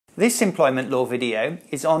This employment law video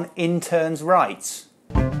is on interns' rights.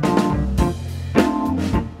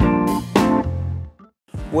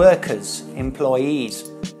 Workers,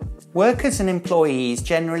 employees. Workers and employees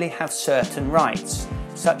generally have certain rights,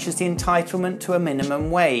 such as the entitlement to a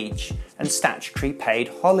minimum wage and statutory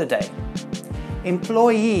paid holiday.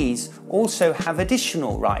 Employees also have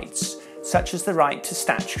additional rights, such as the right to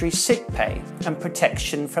statutory sick pay and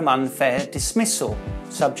protection from unfair dismissal,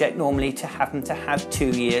 subject normally to happen to have 2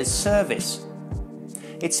 years' service.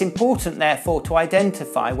 It's important, therefore, to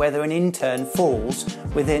identify whether an intern falls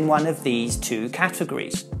within one of these two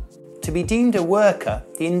categories. To be deemed a worker,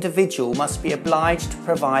 the individual must be obliged to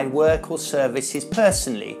provide work or services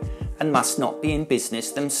personally and must not be in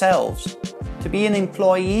business themselves. To be an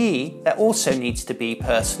employee, there also needs to be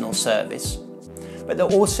personal service, but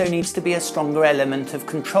there also needs to be a stronger element of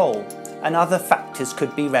control, and other factors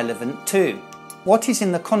could be relevant too. What is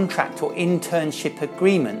in the contract or internship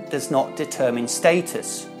agreement does not determine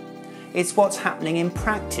status. It's what's happening in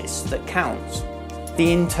practice that counts. The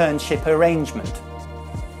internship arrangement.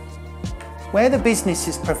 Where the business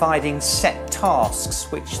is providing set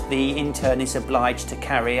tasks which the intern is obliged to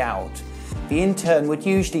carry out, the intern would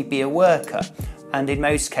usually be a worker and in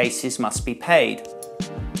most cases must be paid.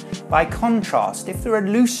 By contrast, if there are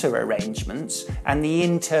looser arrangements and the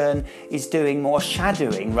intern is doing more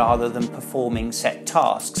shadowing rather than performing set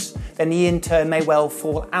tasks, then the intern may well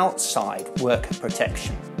fall outside worker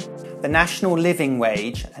protection. The national living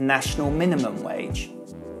wage and national minimum wage.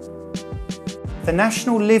 The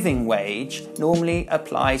national living wage normally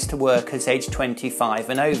applies to workers aged 25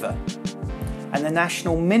 and over, and the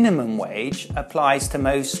national minimum wage applies to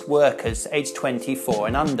most workers aged 24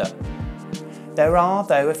 and under. There are,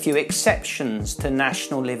 though, a few exceptions to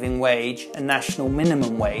national living wage and national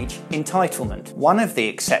minimum wage entitlement. One of the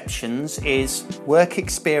exceptions is work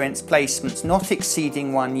experience placements not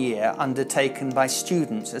exceeding 1 year undertaken by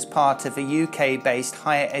students as part of a UK-based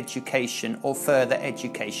higher education or further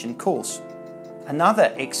education course.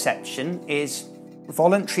 Another exception is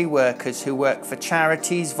voluntary workers who work for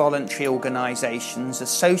charities, voluntary organisations,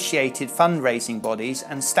 associated fundraising bodies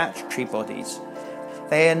and statutory bodies.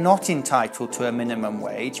 They are not entitled to a minimum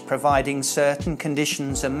wage providing certain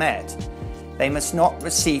conditions are met. They must not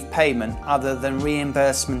receive payment other than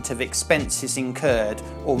reimbursement of expenses incurred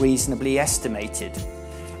or reasonably estimated.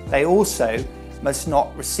 They also must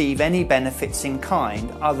not receive any benefits in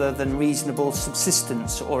kind other than reasonable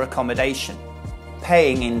subsistence or accommodation.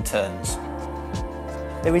 Paying interns.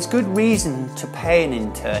 There is good reason to pay an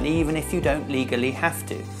intern even if you don't legally have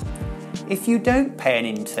to. If you don't pay an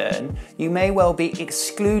intern, you may well be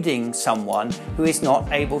excluding someone who is not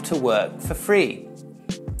able to work for free.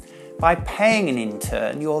 By paying an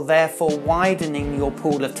intern, you're therefore widening your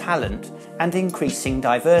pool of talent and increasing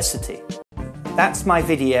diversity. That's my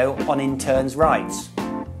video on interns' rights.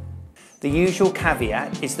 The usual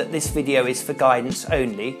caveat is that this video is for guidance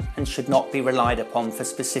only and should not be relied upon for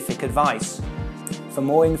specific advice. For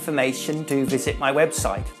more information, do visit my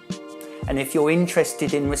website. And if you're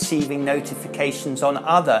interested in receiving notifications on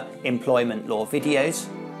other employment law videos,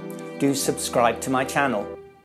 do subscribe to my channel.